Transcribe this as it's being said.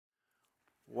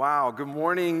Wow, good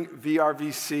morning,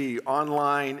 VRVC,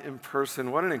 online, in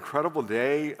person. What an incredible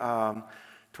day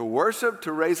to worship,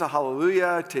 to raise a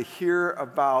hallelujah, to hear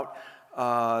about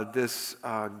this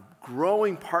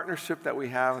growing partnership that we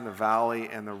have in the Valley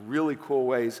and the really cool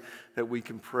ways that we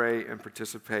can pray and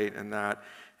participate in that.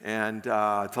 And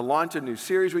to launch a new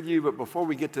series with you. But before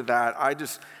we get to that, I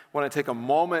just want to take a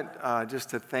moment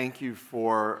just to thank you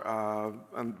for,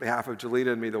 on behalf of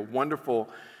Jalita and me, the wonderful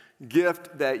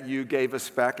gift that you gave us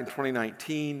back in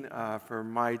 2019 for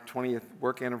my 20th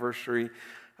work anniversary.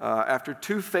 After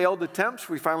 2 failed attempts,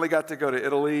 we finally got to go to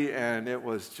Italy, and it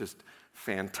was just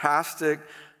fantastic.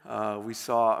 We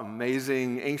saw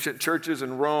amazing ancient churches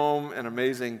in Rome and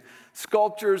amazing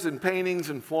sculptures and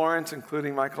paintings in Florence,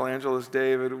 including Michelangelo's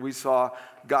David. We saw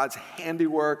God's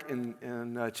handiwork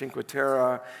in Cinque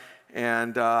Terre.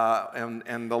 And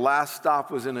the last stop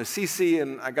was in Assisi,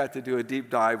 and I got to do a deep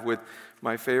dive with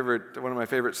one of my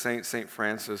favorite saints, St.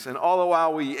 Francis. And all the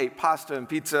while we ate pasta and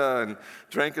pizza and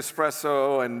drank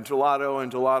espresso and gelato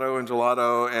and gelato and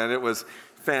gelato, and it was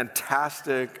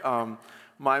fantastic.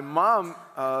 My mom,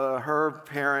 her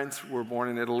parents were born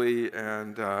in Italy,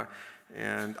 and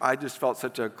I just felt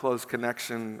such a close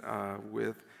connection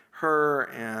with her,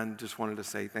 and just wanted to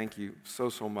say thank you so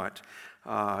much.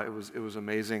 It was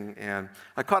amazing, and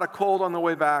I caught a cold on the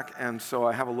way back, and so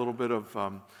I have a little bit of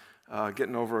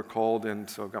getting over a cold, and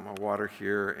so I've got my water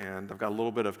here, and I've got a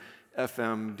little bit of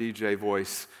FM DJ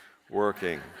voice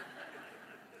working.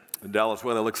 The Dallas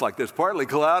weather looks like this, partly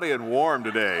cloudy and warm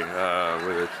today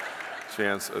with a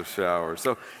chance of showers.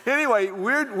 So anyway,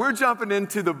 we're jumping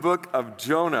into the book of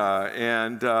Jonah,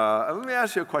 and let me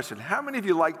ask you a question. How many of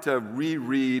you like to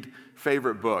reread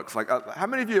favorite books? Like, how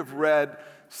many of you have read,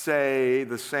 say,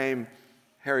 the same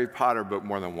Harry Potter book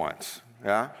more than once?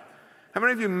 Yeah? How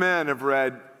many of you men have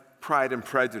read Pride and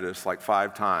Prejudice like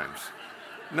 5 times?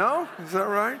 No? Is that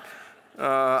right?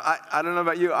 I don't know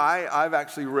about you. I've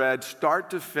actually read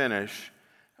start to finish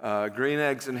Green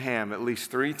Eggs and Ham at least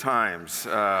 3 times.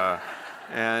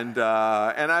 And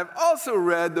I've also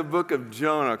read the book of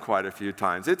Jonah quite a few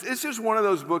times. It's just one of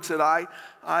those books that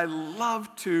I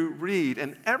love to read.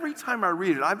 And every time I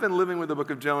read it, I've been living with the book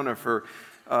of Jonah for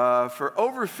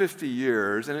over 50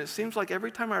 years. And it seems like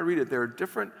every time I read it, there are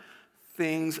different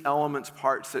things, elements,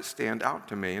 parts that stand out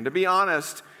to me. And to be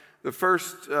honest, the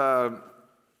first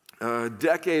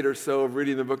decade or so of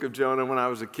reading the book of Jonah when I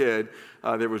was a kid,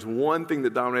 there was one thing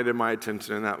that dominated my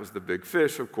attention, and that was the big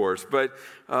fish, of course. But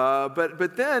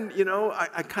then,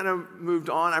 I kind of moved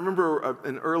on. I remember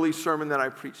an early sermon that I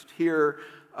preached here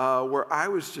where I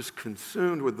was just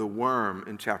consumed with the worm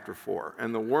in chapter 4,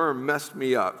 and the worm messed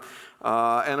me up.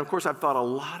 And of course, I've thought a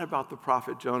lot about the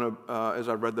prophet Jonah as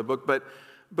I read the book, but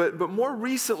more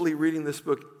recently reading this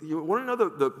book, you want to know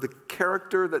the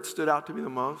character that stood out to me the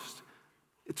most?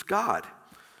 It's God.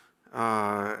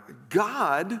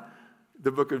 God,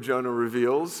 the book of Jonah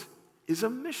reveals, is a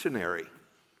missionary.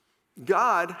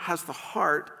 God has the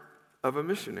heart of a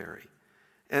missionary.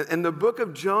 And the book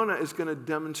of Jonah is going to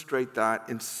demonstrate that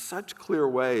in such clear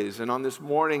ways. And on this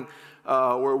morning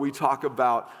where we talk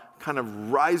about kind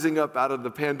of rising up out of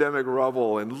the pandemic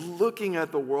rubble and looking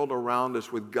at the world around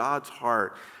us with God's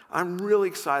heart, I'm really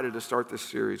excited to start this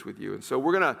series with you. And so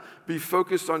we're going to be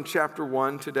focused on chapter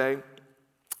 1 today.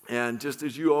 And just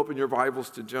as you open your Bibles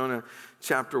to Jonah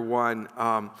chapter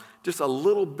 1, just a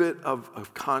little bit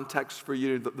of context for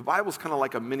you. The Bible's kind of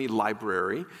like a mini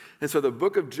library. And so the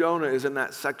book of Jonah is in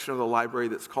that section of the library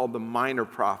that's called the minor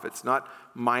prophets. Not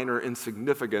minor in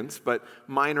significance, but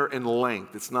minor in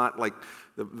length. It's not like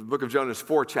the book of Jonah is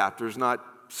 4 chapters, not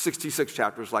 66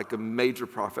 chapters like a major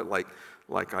prophet like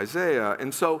Isaiah.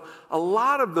 And so a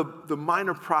lot of the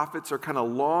minor prophets are kind of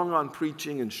long on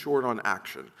preaching and short on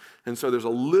action. And so there's a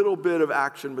little bit of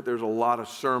action, but there's a lot of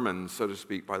sermons, so to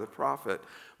speak, by the prophet.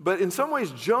 But in some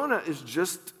ways, Jonah is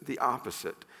just the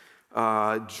opposite.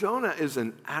 Jonah is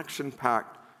an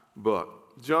action-packed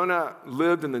book. Jonah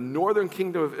lived in the northern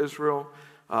kingdom of Israel.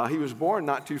 He was born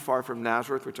not too far from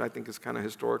Nazareth, which I think is kind of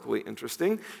historically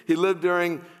interesting. He lived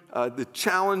during the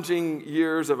challenging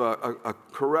years of a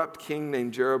corrupt king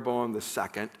named Jeroboam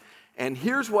II. And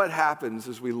here's what happens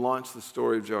as we launch the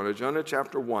story of Jonah. Jonah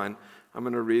chapter 1, I'm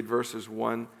going to read verses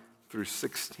 1 through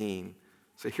 16.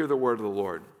 So hear the word of the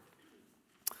Lord.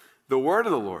 The word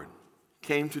of the Lord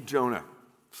came to Jonah,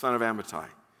 son of Amittai.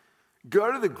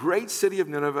 Go to the great city of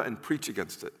Nineveh and preach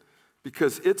against it,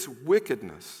 because its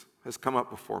wickedness has come up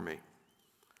before me.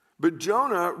 But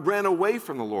Jonah ran away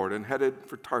from the Lord and headed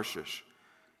for Tarshish.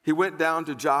 He went down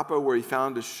to Joppa, where he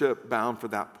found a ship bound for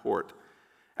that port.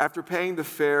 After paying the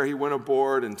fare, he went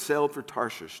aboard and sailed for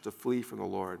Tarshish to flee from the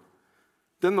Lord.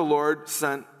 Then the Lord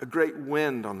sent a great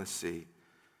wind on the sea,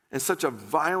 and such a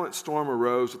violent storm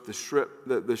arose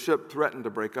that the ship threatened to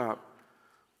break up.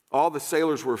 All the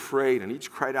sailors were afraid, and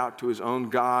each cried out to his own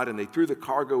God, and they threw the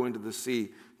cargo into the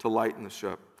sea to lighten the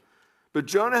ship. But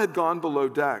Jonah had gone below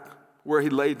deck, where he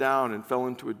lay down and fell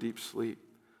into a deep sleep.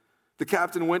 The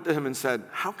captain went to him and said,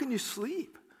 "How can you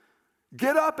sleep?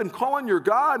 Get up and call on your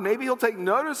God. Maybe he'll take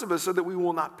notice of us so that we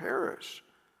will not perish."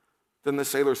 Then the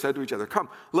sailors said to each other, "Come,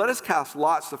 let us cast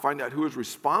lots to find out who is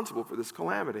responsible for this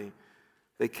calamity."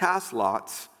 They cast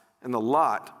lots, and the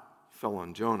lot fell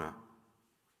on Jonah.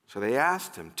 So they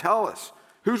asked him, "Tell us,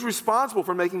 who's responsible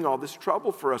for making all this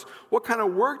trouble for us? What kind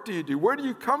of work do you do? Where do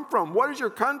you come from? What is your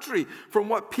country? From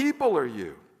what people are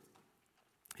you?"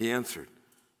 He answered,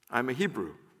 "I'm a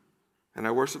Hebrew, and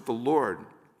I worship the Lord,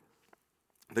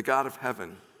 the God of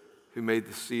heaven, who made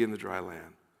the sea and the dry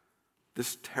land."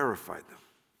 This terrified them.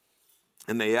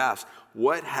 And they asked,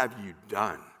 "What have you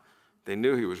done?" They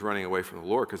knew he was running away from the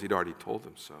Lord because he'd already told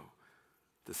them so.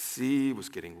 The sea was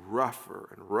getting rougher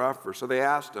and rougher. So they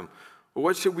asked him, "Well,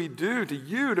 what should we do to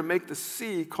you to make the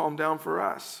sea calm down for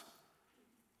us?"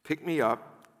 "Pick me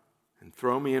up and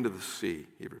throw me into the sea,"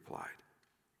 he replied,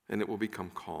 "and it will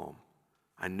become calm.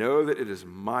 I know that it is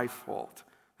my fault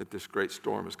that this great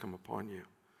storm has come upon you."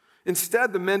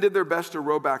 Instead, the men did their best to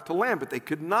row back to land, but they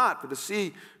could not, for the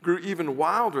sea grew even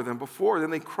wilder than before.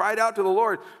 Then they cried out to the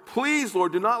Lord, "Please,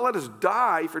 Lord, do not let us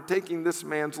die for taking this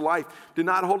man's life. Do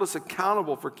not hold us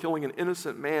accountable for killing an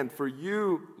innocent man, for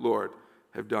you, Lord,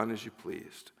 have done as you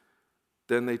pleased."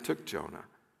 Then they took Jonah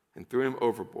and threw him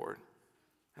overboard,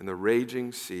 and the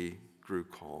raging sea grew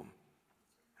calm.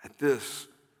 At this,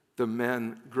 the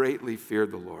men greatly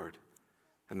feared the Lord,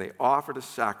 and they offered a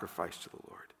sacrifice to the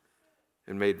Lord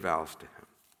and made vows to him.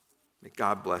 May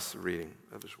God bless the reading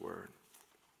of his word.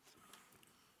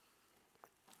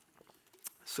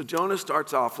 So Jonah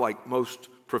starts off like most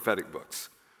prophetic books,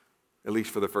 at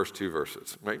least for the first two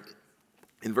verses, right?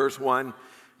 In verse 1,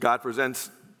 God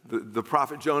presents the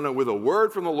prophet Jonah with a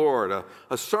word from the Lord,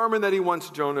 a sermon that he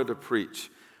wants Jonah to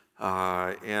preach.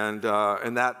 And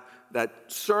that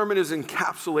sermon is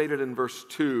encapsulated in verse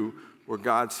 2, where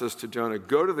God says to Jonah,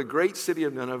 "Go to the great city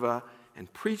of Nineveh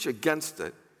and preach against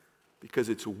it, because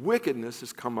its wickedness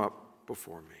has come up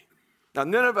before me." Now,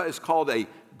 Nineveh is called a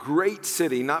great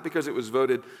city, not because it was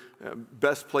voted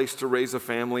best place to raise a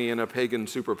family in a pagan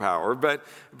superpower,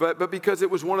 but because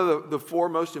it was one of the four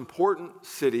most important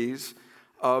cities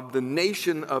of the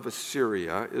nation of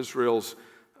Assyria, Israel's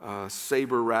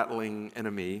saber-rattling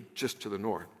enemy just to the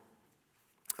north.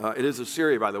 It is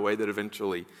Assyria, by the way, that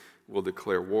eventually will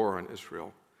declare war on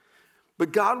Israel.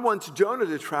 But God wants Jonah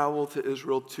to travel to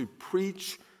Israel to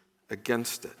preach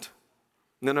against it.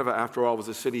 Nineveh, after all, was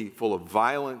a city full of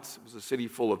violence. It was a city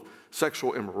full of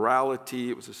sexual immorality.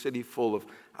 It was a city full of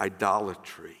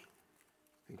idolatry.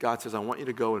 And God says, "I want you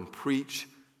to go and preach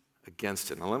against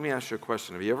it." Now, let me ask you a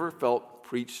question. Have you ever felt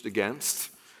preached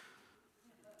against?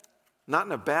 Not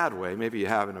in a bad way. Maybe you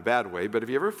have in a bad way. But have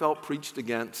you ever felt preached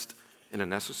against in a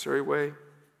necessary way?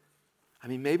 I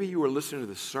mean, maybe you were listening to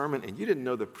the sermon and you didn't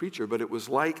know the preacher, but it was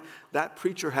like that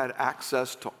preacher had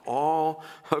access to all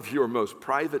of your most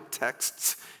private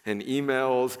texts and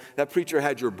emails. That preacher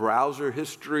had your browser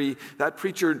history. That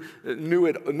preacher knew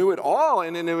it all.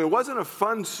 And it wasn't a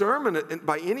fun sermon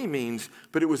by any means,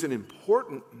 but it was an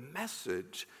important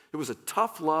message. It was a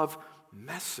tough love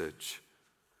message.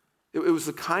 It was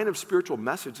the kind of spiritual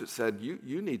message that said,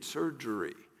 you need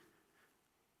surgery.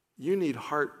 You need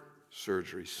heart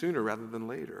surgery sooner rather than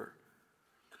later.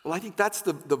 Well, I think that's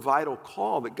the vital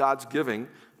call that God's giving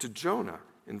to Jonah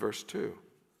in verse 2.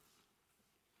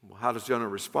 Well, how does Jonah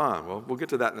respond? Well, we'll get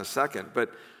to that in a second.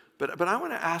 But I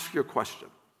want to ask you a question.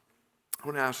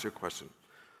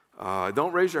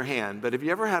 Don't raise your hand, but have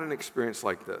you ever had an experience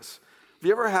like this? Have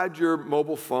you ever had your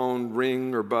mobile phone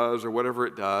ring or buzz or whatever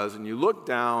it does, and you look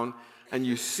down and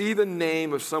you see the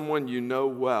name of someone you know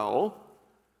well,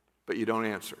 but you don't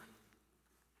answer?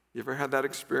 You ever had that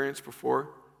experience before?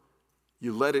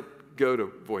 You let it go to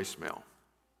voicemail.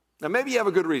 Now, maybe you have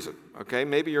a good reason, okay?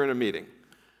 Maybe you're in a meeting.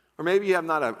 Or maybe you have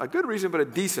not a good reason, but a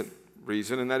decent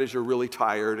reason, and that is you're really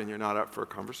tired and you're not up for a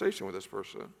conversation with this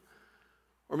person.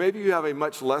 Or maybe you have a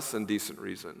much less than decent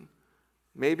reason.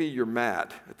 Maybe you're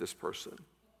mad at this person.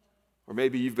 Or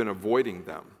maybe you've been avoiding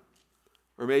them.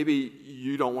 Or maybe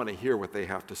you don't want to hear what they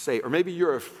have to say. Or maybe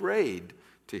you're afraid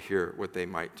to hear what they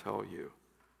might tell you.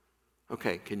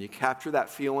 Okay, can you capture that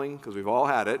feeling? Because we've all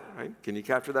had it, right? Can you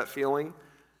capture that feeling?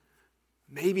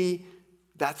 Maybe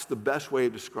that's the best way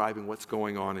of describing what's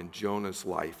going on in Jonah's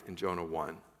life in Jonah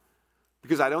 1.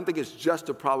 Because I don't think it's just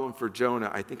a problem for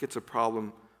Jonah. I think it's a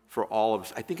problem for all of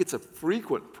us. I think it's a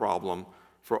frequent problem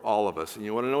for all of us. And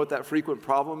you want to know what that frequent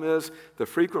problem is? The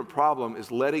frequent problem is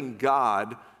letting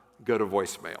God go to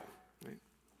voicemail. Right?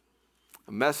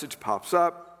 A message pops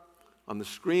up on the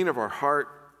screen of our heart.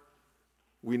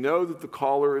 We know that the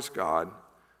caller is God.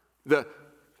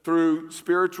 Through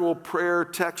spiritual prayer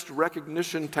text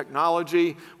recognition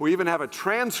technology, we even have a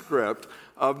transcript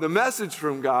of the message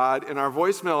from God in our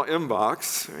voicemail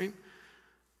inbox. Right?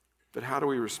 But how do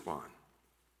we respond?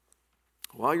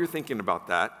 While you're thinking about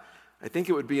that, I think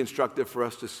it would be instructive for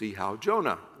us to see how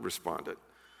Jonah responded.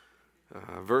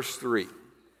 Verse 3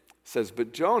 says,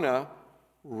 "But Jonah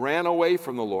ran away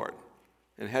from the Lord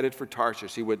and headed for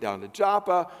Tarshish. He went down to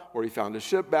Joppa, where he found a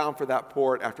ship bound for that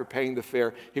port. After paying the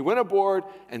fare, he went aboard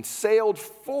and sailed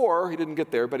he didn't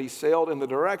get there, but he sailed in the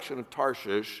direction of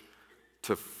Tarshish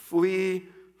to flee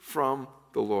from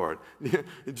the Lord."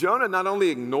 Jonah not only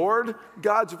ignored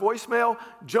God's voicemail,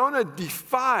 Jonah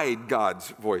defied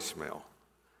God's voicemail.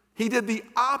 He did the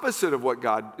opposite of what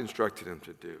God instructed him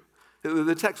to do.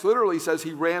 The text literally says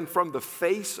he ran from the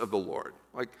face of the Lord.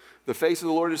 Like the face of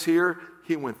the Lord is here,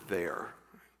 he went there.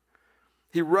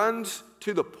 He runs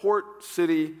to the port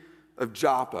city of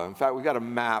Joppa. In fact, we got a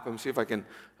map. Let me see if I can.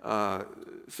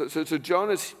 So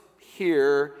Jonah's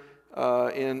here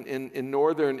in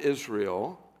northern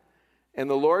Israel. And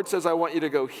the Lord says, "I want you to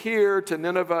go here to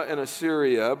Nineveh in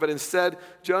Assyria." But instead,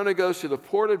 Jonah goes to the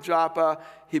port of Joppa.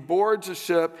 He boards a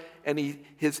ship, and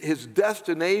his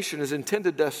destination, his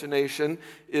intended destination,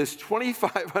 is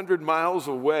 2,500 miles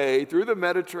away through the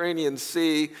Mediterranean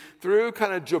Sea, through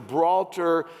kind of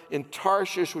Gibraltar in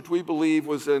Tarshish, which we believe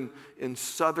was in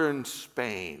southern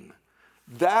Spain.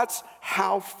 That's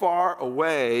how far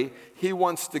away he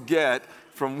wants to get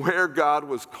from where God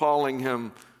was calling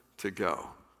him to go.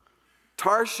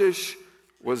 Tarshish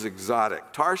was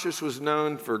exotic. Tarshish was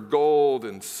known for gold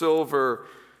and silver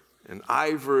and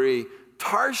ivory.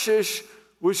 Tarshish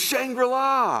was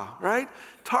Shangri-La, right?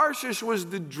 Tarshish was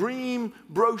the dream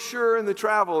brochure in the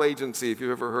travel agency, if you've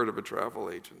ever heard of a travel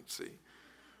agency.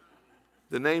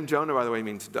 The name Jonah, by the way,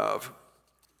 means dove.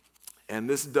 And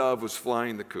this dove was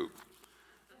flying the coop.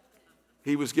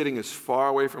 He was getting as far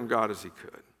away from God as he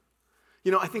could.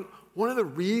 You know, I think one of the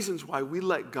reasons why we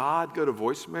let God go to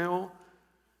voicemail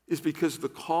is because the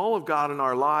call of God in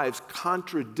our lives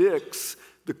contradicts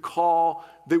the call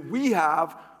that we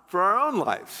have for our own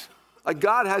lives. Like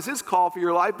God has his call for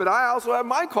your life, but I also have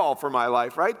my call for my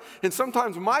life, right? And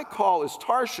sometimes my call is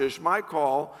Tarshish, my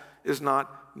call is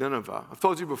not Nineveh. I've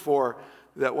told you before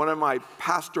that one of my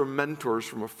pastor mentors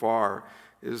from afar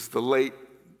is the late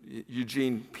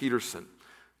Eugene Peterson.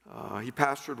 He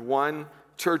pastored one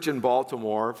church in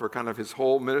Baltimore for kind of his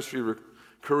whole ministry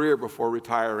career before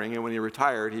retiring, and when he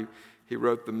retired, he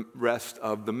wrote the rest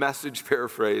of the Message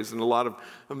paraphrase and a lot of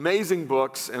amazing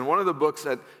books. And one of the books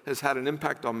that has had an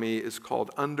impact on me is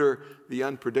called Under the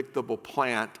Unpredictable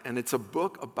Plant, and it's a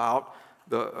book about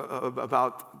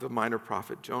the minor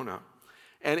prophet Jonah.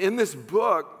 And in this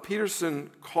book, Peterson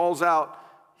calls out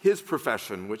his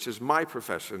profession, which is my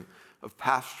profession of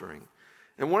pastoring.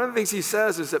 And one of the things he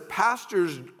says is that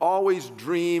pastors always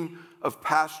dream of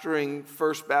pastoring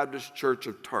First Baptist Church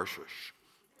of Tarshish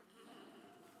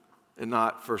and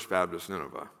not First Baptist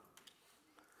Nineveh.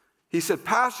 He said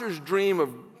pastors dream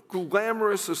of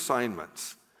glamorous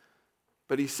assignments,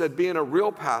 but he said being a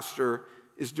real pastor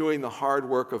is doing the hard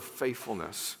work of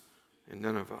faithfulness in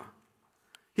Nineveh.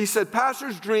 He said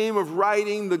pastors dream of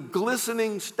riding the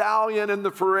glistening stallion in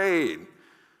the parade,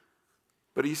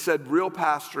 but he said real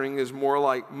pastoring is more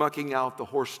like mucking out the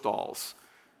horse stalls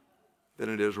than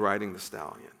it is riding the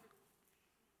stallion.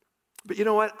 But you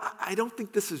know what? I don't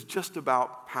think this is just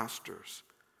about pastors.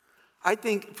 I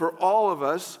think for all of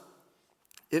us,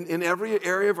 in every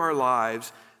area of our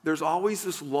lives, there's always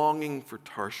this longing for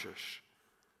Tarshish.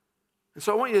 And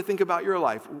so I want you to think about your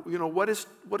life. You know, what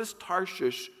does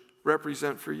Tarshish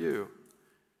represent for you?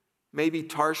 Maybe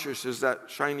Tarshish is that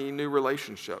shiny new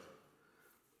relationship,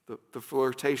 the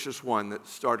flirtatious one that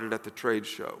started at the trade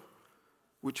show,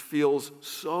 which feels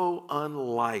so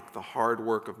unlike the hard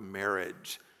work of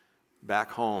marriage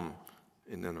back home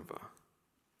in Nineveh.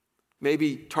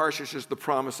 Maybe Tarshish is the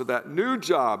promise of that new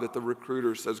job that the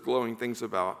recruiter says glowing things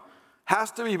about.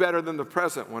 Has to be better than the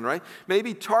present one, right?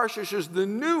 Maybe Tarshish is the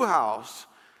new house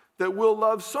that we'll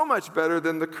love so much better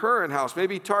than the current house.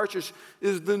 Maybe Tarshish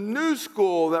is the new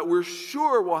school that we're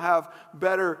sure will have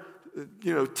better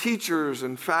teachers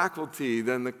and faculty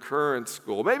than the current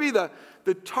school. Maybe the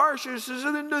Tarshish is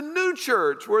in the new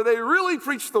church where they really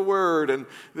preach the word and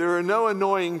there are no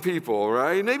annoying people,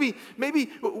 right? Maybe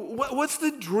what's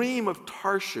the dream of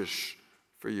Tarshish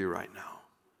for you right now?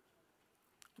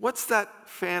 What's that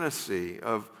fantasy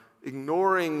of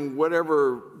ignoring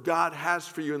whatever God has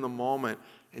for you in the moment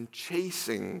and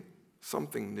chasing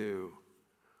something new?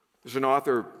 There's an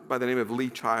author by the name of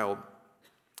Lee Child,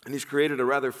 and he's created a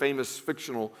rather famous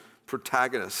fictional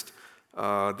protagonist.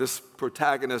 This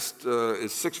protagonist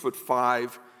is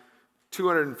 6'5",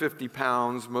 250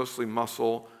 pounds, mostly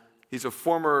muscle. He's a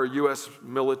former U.S.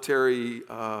 military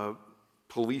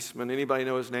policeman. Anybody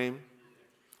know his name?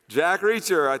 Jack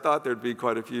Reacher. I thought there'd be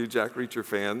quite a few Jack Reacher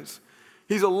fans.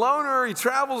 He's a loner. He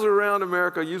travels around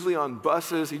America, usually on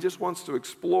buses. He just wants to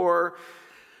explore.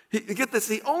 Get this,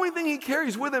 the only thing he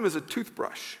carries with him is a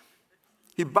toothbrush.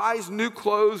 He buys new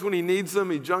clothes when he needs them.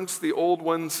 He junks the old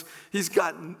ones. He's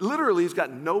got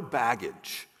no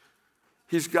baggage.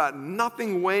 He's got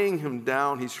nothing weighing him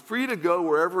down. He's free to go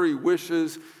wherever he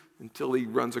wishes until he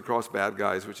runs across bad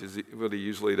guys, which is what he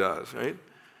usually does, right?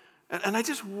 And I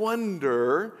just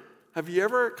wonder, have you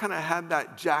ever kind of had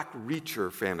that Jack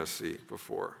Reacher fantasy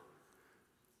before?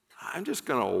 I'm just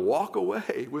going to walk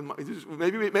away with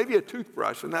maybe a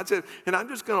toothbrush, and that's it. And I'm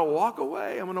just going to walk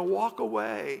away. I'm going to walk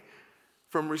away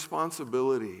from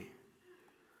responsibility.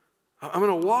 I'm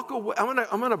going to walk away. I'm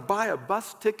going to buy a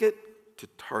bus ticket to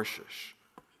Tarshish.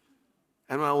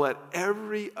 And I'm going to let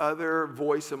every other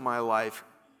voice in my life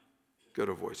go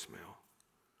to voicemail.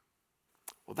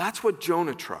 Well, that's what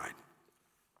Jonah tried.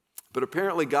 But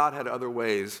apparently God had other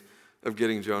ways of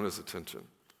getting Jonah's attention.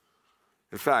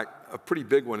 In fact, a pretty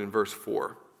big one in verse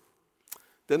 4.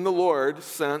 Then the Lord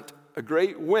sent a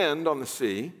great wind on the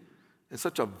sea, and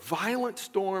such a violent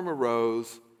storm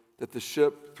arose that the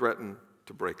ship threatened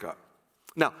to break up.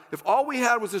 Now, if all we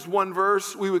had was this one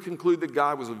verse, we would conclude that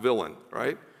God was a villain,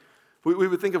 right? We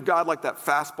would think of God like that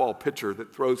fastball pitcher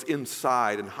that throws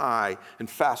inside and high and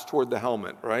fast toward the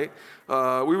helmet, right?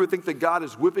 We would think that God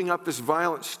is whipping up this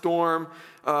violent storm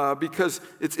because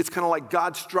it's kind of like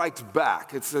God strikes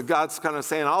back. It's God's kind of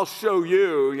saying, I'll show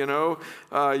you, you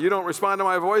don't respond to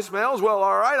my voicemails? Well,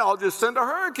 all right, I'll just send a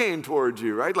hurricane towards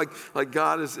you, right? Like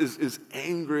God is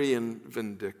angry and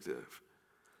vindictive.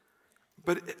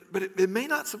 But it may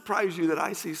not surprise you that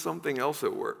I see something else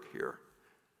at work here.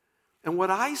 And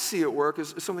what I see at work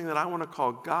is something that I want to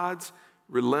call God's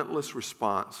relentless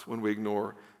response when we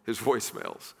ignore his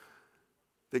voicemails.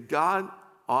 That God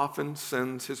often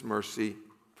sends his mercy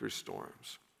through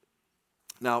storms.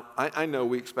 Now, I know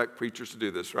we expect preachers to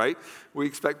do this, right? We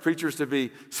expect preachers to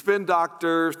be spin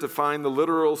doctors, to find the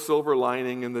literal silver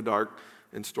lining in the dark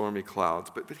and stormy clouds.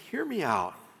 But hear me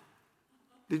out.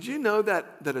 Did you know that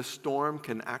a storm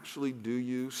can actually do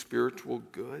you spiritual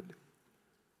good?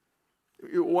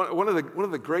 One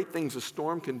of the great things a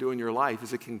storm can do in your life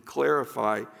is it can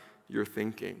clarify your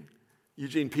thinking.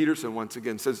 Eugene Peterson once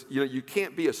again says, you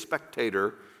can't be a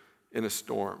spectator in a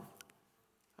storm.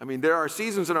 I mean, there are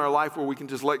seasons in our life where we can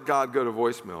just let God go to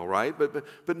voicemail, right?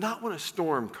 But not when a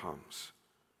storm comes.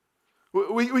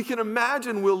 We can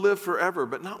imagine we'll live forever,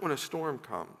 but not when a storm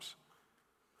comes.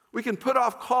 We can put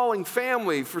off calling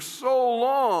family for so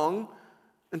long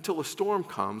until a storm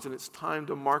comes and it's time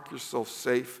to mark yourself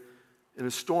safe in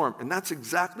a storm. And that's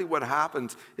exactly what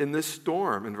happens in this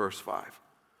storm in verse 5.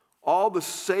 All the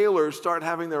sailors start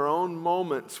having their own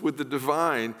moments with the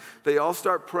divine. They all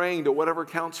start praying to whatever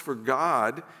counts for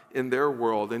God in their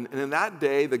world. And in that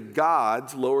day, the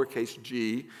gods, lowercase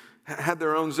g, had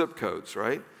their own zip codes,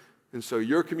 right? And so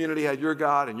your community had your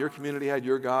God, and your community had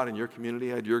your God, and your community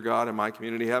had your God, and my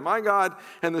community had my God.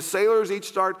 And the sailors each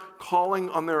start calling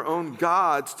on their own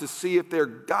gods to see if their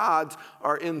gods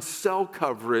are in cell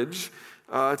coverage,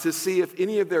 to see if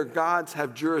any of their gods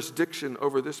have jurisdiction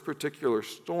over this particular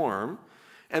storm.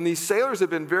 And these sailors have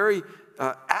been very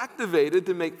activated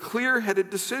to make clear-headed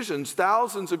decisions.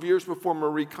 Thousands of years before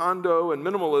Marie Kondo and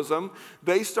minimalism,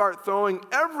 they start throwing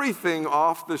everything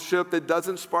off the ship that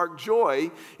doesn't spark joy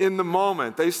in the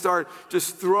moment. They start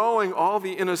just throwing all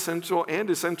the inessential and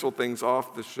essential things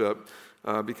off the ship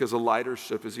because a lighter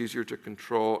ship is easier to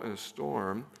control in a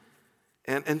storm.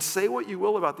 And say what you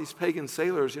will about these pagan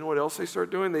sailors, you know what else they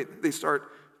start doing? They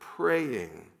start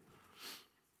praying.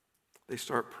 They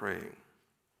start praying.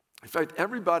 In fact,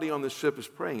 everybody on the ship is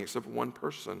praying except for one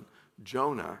person,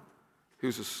 Jonah,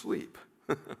 who's asleep.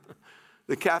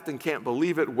 The captain can't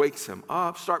believe it, wakes him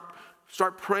up, start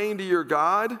praying to your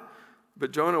God.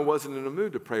 But Jonah wasn't in a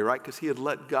mood to pray, right? Because he had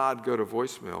let God go to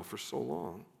voicemail for so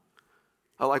long.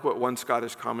 I like what one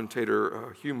Scottish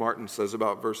commentator, Hugh Martin, says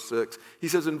about verse 6. He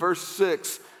says in verse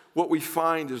 6, what we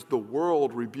find is the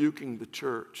world rebuking the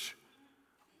church.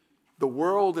 The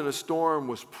world in a storm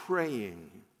was praying.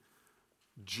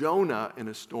 Jonah in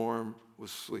a storm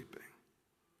was sleeping.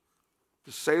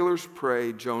 The sailors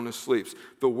pray, Jonah sleeps.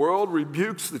 The world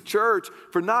rebukes the church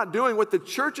for not doing what the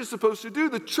church is supposed to do.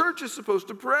 The church is supposed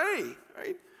to pray,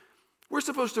 right? We're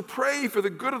supposed to pray for the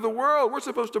good of the world. We're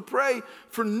supposed to pray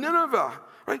for Nineveh,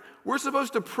 right? We're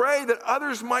supposed to pray that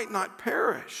others might not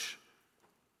perish.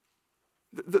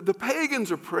 The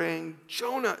pagans are praying.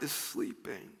 Jonah is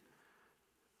sleeping.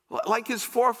 Like his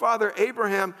forefather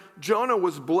Abraham, Jonah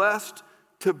was blessed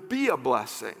to be a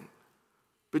blessing.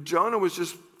 But Jonah was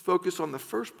just focused on the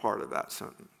first part of that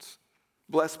sentence.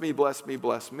 Bless me, bless me,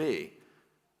 bless me.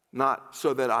 Not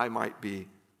so that I might be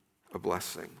a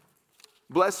blessing.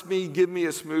 Bless me, give me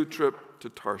a smooth trip to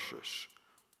Tarshish.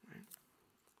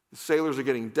 The sailors are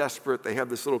getting desperate. They have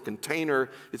this little container.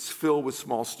 It's filled with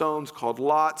small stones called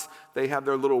lots. They have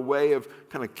their little way of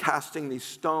kind of casting these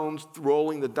stones,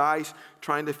 rolling the dice,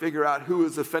 trying to figure out who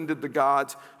has offended the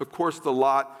gods. Of course, the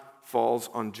lot falls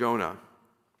on Jonah.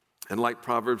 And like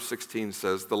Proverbs 16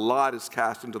 says, the lot is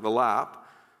cast into the lap,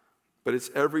 but its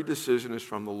every decision is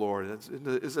from the Lord.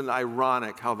 Isn't it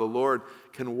ironic how the Lord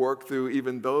can work through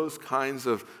even those kinds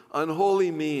of unholy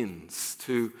means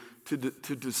to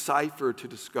decipher, to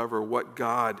discover what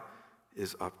God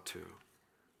is up to.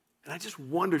 And I just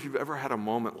wonder if you've ever had a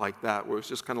moment like that where it's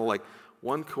just kind of like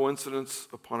one coincidence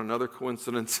upon another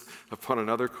coincidence upon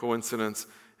another coincidence,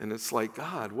 and it's like,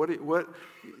 God, what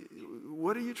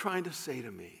are you trying to say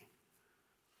to me?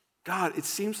 God, it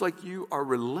seems like you are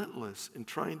relentless in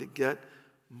trying to get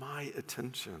my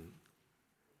attention.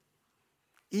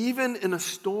 Even in a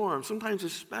storm, sometimes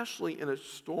especially in a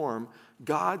storm,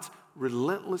 God's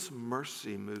relentless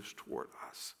mercy moves toward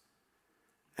us.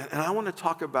 And I want to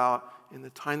talk about, in the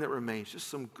time that remains, just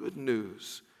some good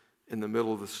news in the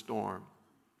middle of the storm.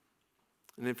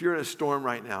 And if you're in a storm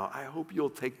right now, I hope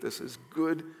you'll take this as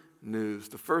good news.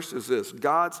 The first is this: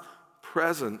 God's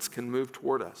presence can move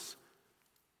toward us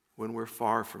when we're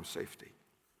far from safety.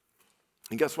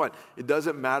 And guess what? It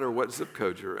doesn't matter what zip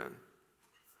code you're in.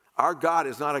 Our God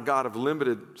is not a God of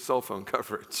limited cell phone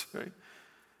coverage, right?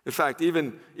 In fact,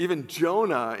 even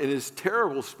Jonah, in his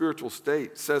terrible spiritual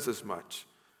state, says as much.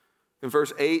 In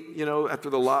verse 8, after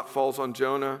the lot falls on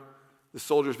Jonah, the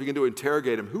soldiers begin to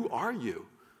interrogate him. Who are you?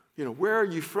 Where are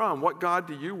you from? What God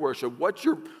do you worship? What's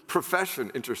your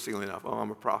profession, interestingly enough? Oh, I'm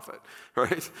a prophet,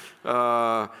 right?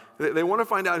 They want to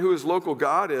find out who his local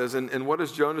God is. And what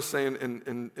does Jonah say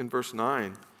in verse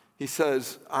 9? He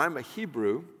says, I'm a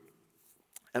Hebrew,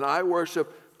 and I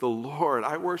worship the Lord.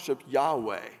 I worship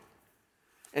Yahweh.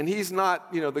 And he's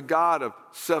not, the God of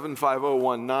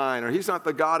 75019, or he's not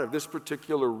the God of this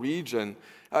particular region.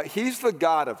 He's the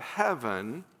God of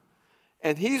heaven,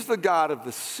 and he's the God of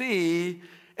the sea,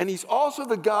 and he's also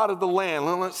the God of the land.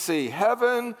 Let's see,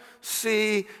 heaven,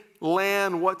 sea,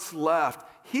 land, what's left?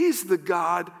 He's the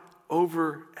God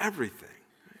over everything.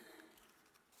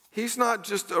 He's not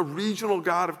just a regional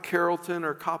God of Carrollton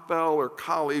or Coppell or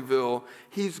Colleyville.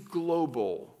 He's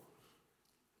global.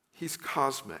 He's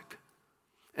cosmic.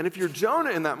 And if you're Jonah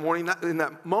in that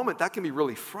moment, that can be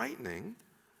really frightening,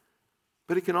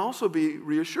 but it can also be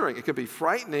reassuring. It can be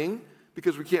frightening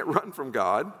because we can't run from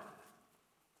God,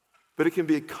 but it can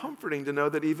be comforting to know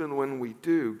that even when we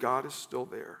do, God is still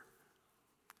there.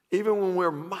 Even when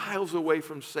we're miles away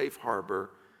from safe harbor,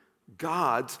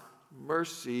 God's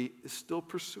mercy is still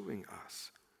pursuing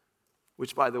us,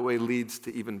 which, by the way, leads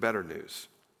to even better news.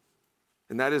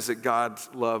 And that is that God's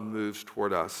love moves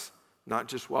toward us, not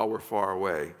just while we're far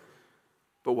away,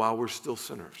 but while we're still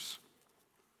sinners.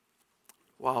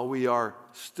 While we are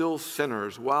still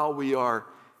sinners, while we are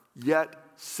yet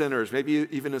sinners, maybe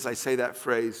even as I say that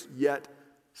phrase, yet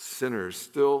sinners,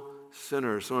 still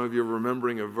sinners. Some of you are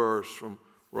remembering a verse from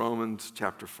Romans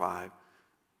chapter 5,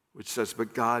 which says,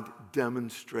 but God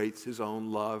demonstrates his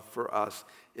own love for us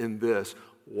in this: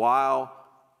 while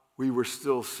we were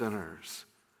still sinners,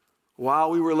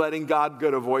 while we were letting God go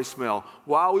to voicemail,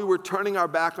 while we were turning our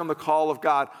back on the call of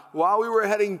God, while we were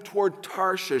heading toward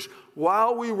Tarshish,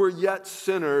 while we were yet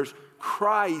sinners,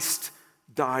 Christ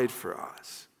died for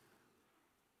us.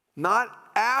 Not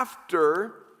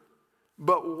after,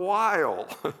 but while.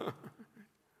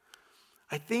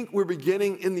 I think we're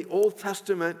beginning in the Old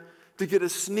Testament to get a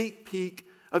sneak peek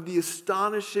of the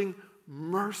astonishing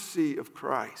mercy of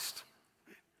Christ.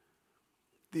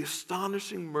 The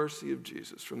astonishing mercy of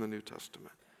Jesus from the New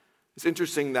Testament. It's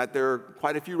interesting that there are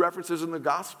quite a few references in the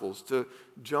Gospels to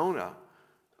Jonah.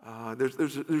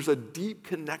 There's a deep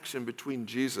connection between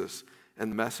Jesus and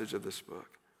the message of this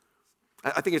book.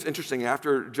 I think it's interesting,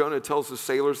 after Jonah tells the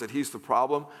sailors that he's the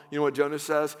problem, you know what Jonah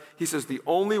says? He says, the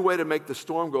only way to make the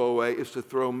storm go away is to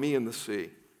throw me in the sea.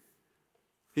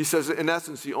 He says, in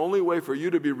essence, the only way for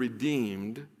you to be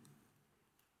redeemed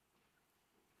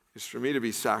is for me to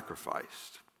be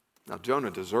sacrificed. Now,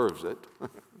 Jonah deserves it.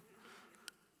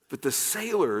 But the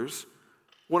sailors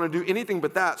want to do anything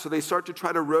but that, so they start to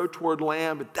try to row toward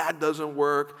land, but that doesn't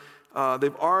work.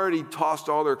 They've already tossed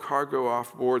all their cargo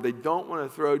off board. They don't want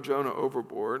to throw Jonah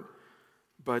overboard,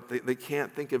 but they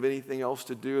can't think of anything else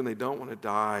to do, and they don't want to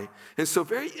die. And so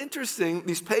very interesting,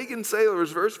 these pagan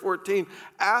sailors, verse 14,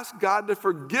 ask God to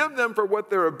forgive them for what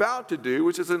they're about to do,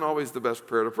 which isn't always the best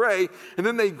prayer to pray. And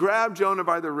then they grab Jonah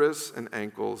by the wrists and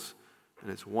ankles, and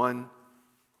it's 1,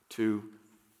 2,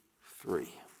 3.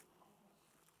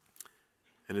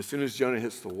 And as soon as Jonah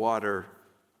hits the water,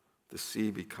 the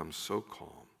sea becomes so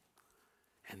calm.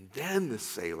 And then the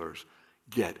sailors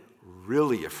get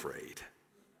really afraid.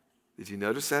 Did you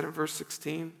notice that in verse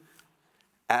 16?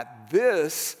 At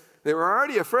this, they were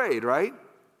already afraid, right?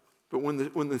 But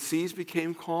when the seas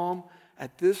became calm,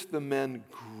 at this the men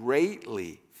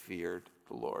greatly feared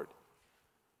the Lord.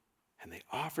 And they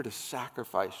offered a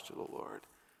sacrifice to the Lord,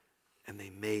 and they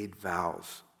made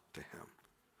vows to him.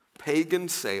 Pagan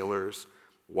sailors,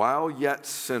 while yet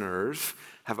sinners,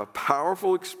 have a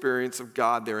powerful experience of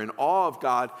God. They're in awe of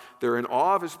God. They're in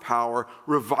awe of his power.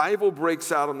 Revival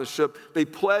breaks out on the ship. They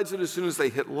pledge that as soon as they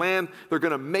hit land, they're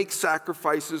going to make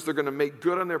sacrifices. They're going to make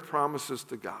good on their promises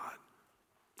to God.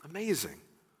 Amazing.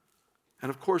 And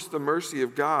of course, the mercy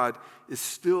of God is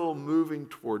still moving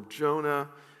toward Jonah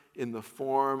in the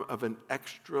form of an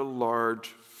extra large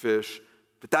fish.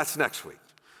 But that's next week.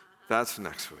 That's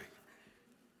next week.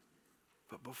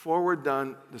 But before we're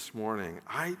done this morning,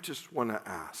 I just want to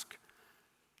ask,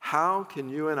 how can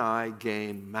you and I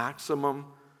gain maximum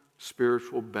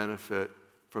spiritual benefit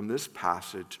from this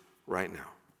passage right now?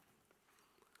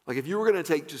 Like if you were going to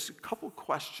take just a couple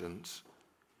questions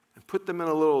and put them in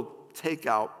a little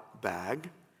takeout bag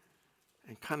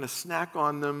and kind of snack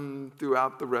on them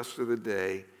throughout the rest of the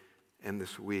day and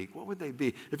this week, what would they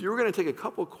be? If you were going to take a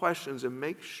couple questions and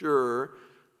make sure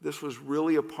this was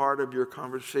really a part of your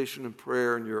conversation and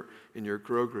prayer in your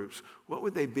grow groups, what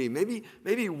would they be?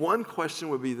 Maybe one question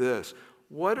would be this: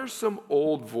 what are some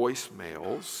old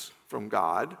voicemails from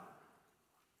God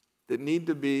that need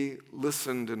to be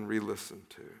listened and re-listened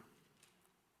to?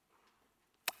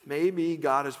 Maybe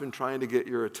God has been trying to get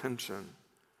your attention.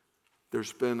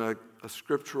 There's been a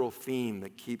scriptural theme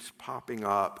that keeps popping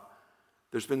up.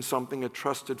 There's been something a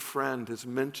trusted friend has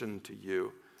mentioned to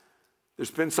you. There's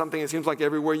been something, it seems like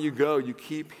everywhere you go, you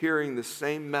keep hearing the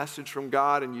same message from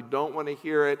God and you don't want to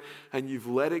hear it and you've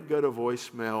let it go to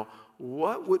voicemail.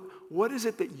 What is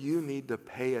it that you need to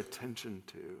pay attention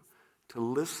to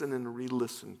listen and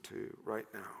re-listen to right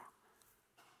now?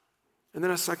 And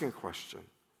then a second question.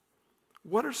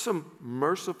 What are some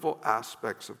merciful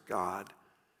aspects of God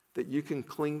that you can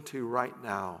cling to right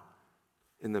now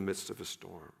in the midst of a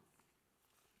storm?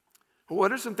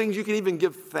 What are some things you can even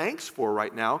give thanks for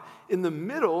right now in the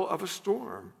middle of a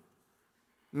storm?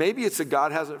 Maybe it's that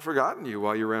God hasn't forgotten you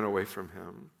while you ran away from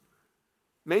him.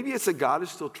 Maybe it's that God is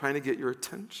still trying to get your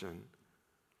attention.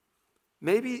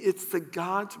 Maybe it's that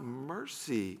God's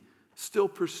mercy still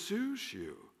pursues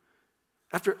you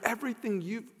after everything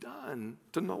you've done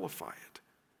to nullify it.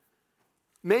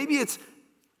 Maybe it's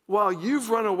while you've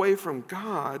run away from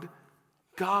God,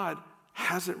 God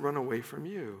hasn't run away from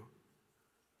you.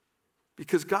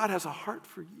 Because God has a heart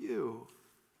for you.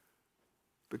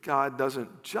 But God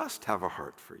doesn't just have a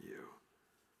heart for you.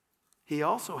 He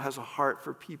also has a heart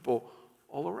for people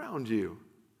all around you.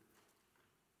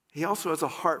 He also has a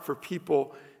heart for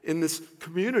people in this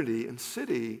community and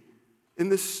city, in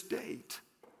this state,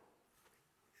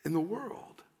 in the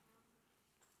world.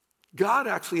 God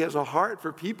actually has a heart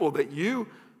for people that you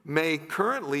may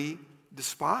currently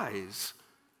despise,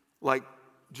 like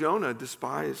Jonah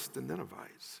despised the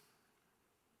Ninevites.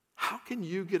 How can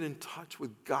you get in touch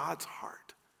with God's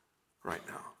heart right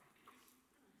now?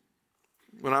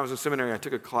 When I was in seminary, I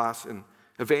took a class in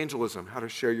evangelism, how to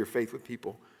share your faith with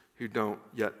people who don't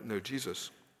yet know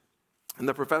Jesus. And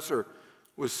the professor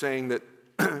was saying that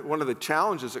one of the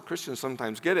challenges that Christians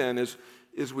sometimes get in is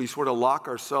we sort of lock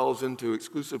ourselves into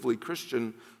exclusively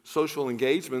Christian social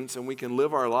engagements, and we can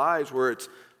live our lives where it's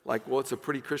like, well, it's a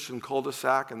pretty Christian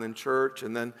cul-de-sac, and then church,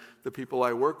 and then the people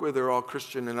I work with are all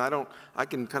Christian, and I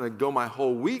can kind of go my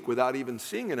whole week without even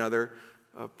seeing another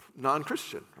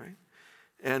non-Christian, right?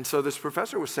 And so this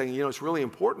professor was saying, it's really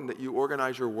important that you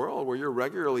organize your world where you're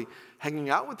regularly hanging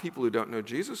out with people who don't know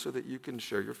Jesus so that you can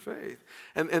share your faith.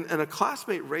 And a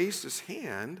classmate raised his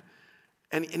hand,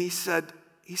 and he said,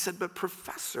 but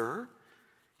professor,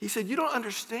 he said, you don't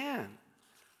understand.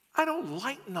 I don't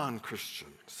like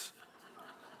non-Christians.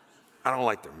 I don't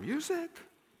like their music.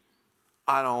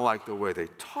 I don't like the way they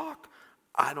talk.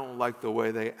 I don't like the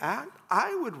way they act.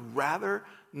 I would rather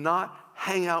not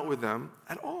hang out with them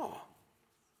at all.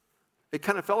 It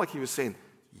kind of felt like he was saying,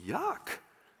 yuck,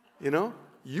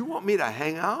 you want me to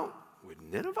hang out with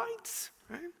Ninevites,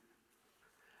 right?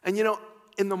 And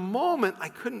in the moment, I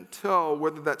couldn't tell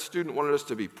whether that student wanted us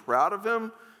to be proud of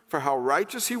him for how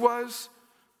righteous he was,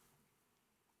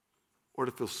 or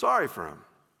to feel sorry for him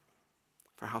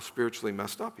for how spiritually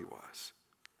messed up he was.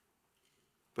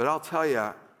 But I'll tell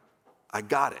you, I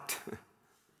got it.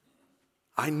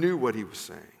 I knew what he was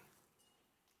saying.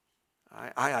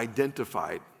 I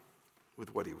identified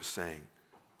with what he was saying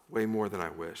way more than I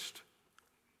wished.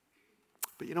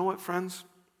 But you know what, friends?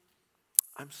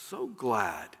 I'm so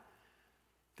glad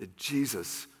that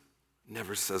Jesus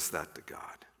never says that to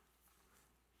God.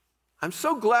 I'm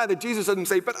so glad that Jesus doesn't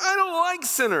say, but I don't like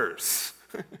sinners.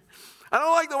 I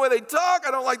don't like the way they talk.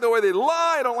 I don't like the way they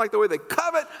lie. I don't like the way they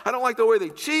covet. I don't like the way they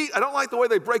cheat. I don't like the way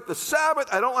they break the Sabbath.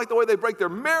 I don't like the way they break their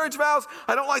marriage vows.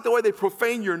 I don't like the way they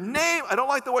profane your name. I don't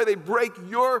like the way they break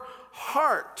your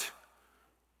heart.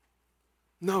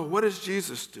 No, what does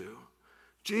Jesus do?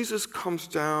 Jesus comes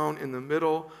down in the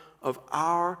middle of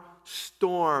our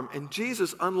storm. And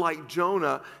Jesus, unlike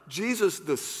Jonah, Jesus,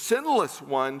 the sinless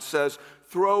one, says,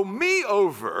 throw me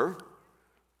over.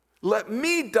 Let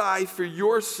me die for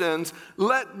your sins.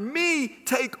 Let me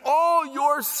take all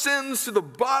your sins to the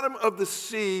bottom of the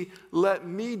sea. Let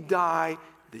me die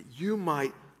that you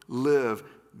might live.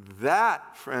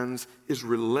 That, friends, is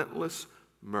relentless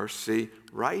mercy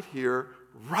right here,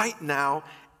 right now.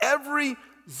 Every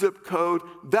zip code,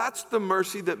 that's the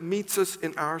mercy that meets us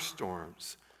in our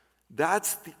storms.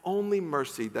 That's the only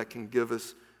mercy that can give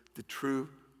us the true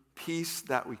peace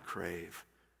that we crave.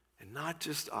 And not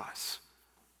just us,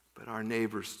 but our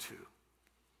neighbors too.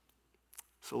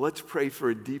 So let's pray for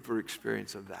a deeper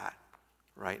experience of that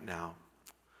right now.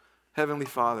 Heavenly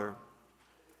Father,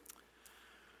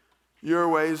 your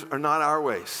ways are not our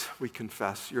ways, we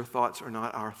confess. Your thoughts are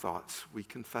not our thoughts. We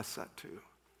confess that too.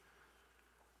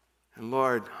 And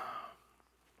Lord,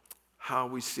 how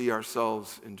we see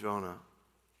ourselves in Jonah,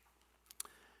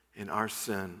 in our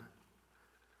sin,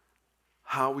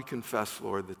 how we confess,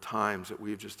 Lord, the times that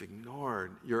we've just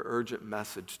ignored your urgent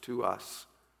message to us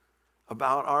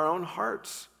about our own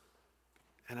hearts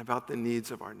and about the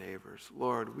needs of our neighbors.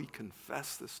 Lord, we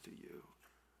confess this to you.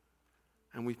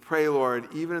 And we pray,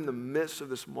 Lord, even in the midst of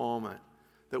this moment,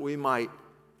 that we might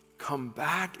come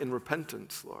back in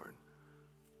repentance, Lord,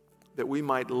 that we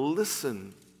might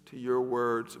listen to your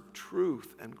words of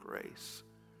truth and grace,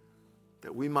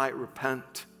 that we might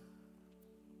repent,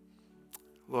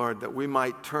 Lord, that we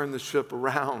might turn the ship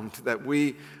around, that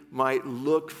we might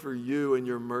look for you and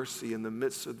your mercy in the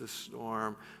midst of the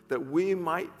storm, that we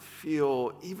might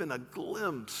feel even a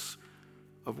glimpse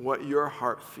of what your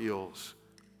heart feels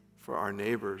for our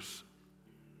neighbors.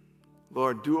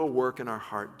 Lord, do a work in our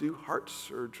heart. Do heart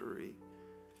surgery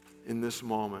in this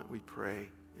moment, we pray.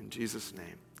 In Jesus'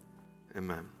 name,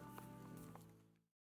 amen.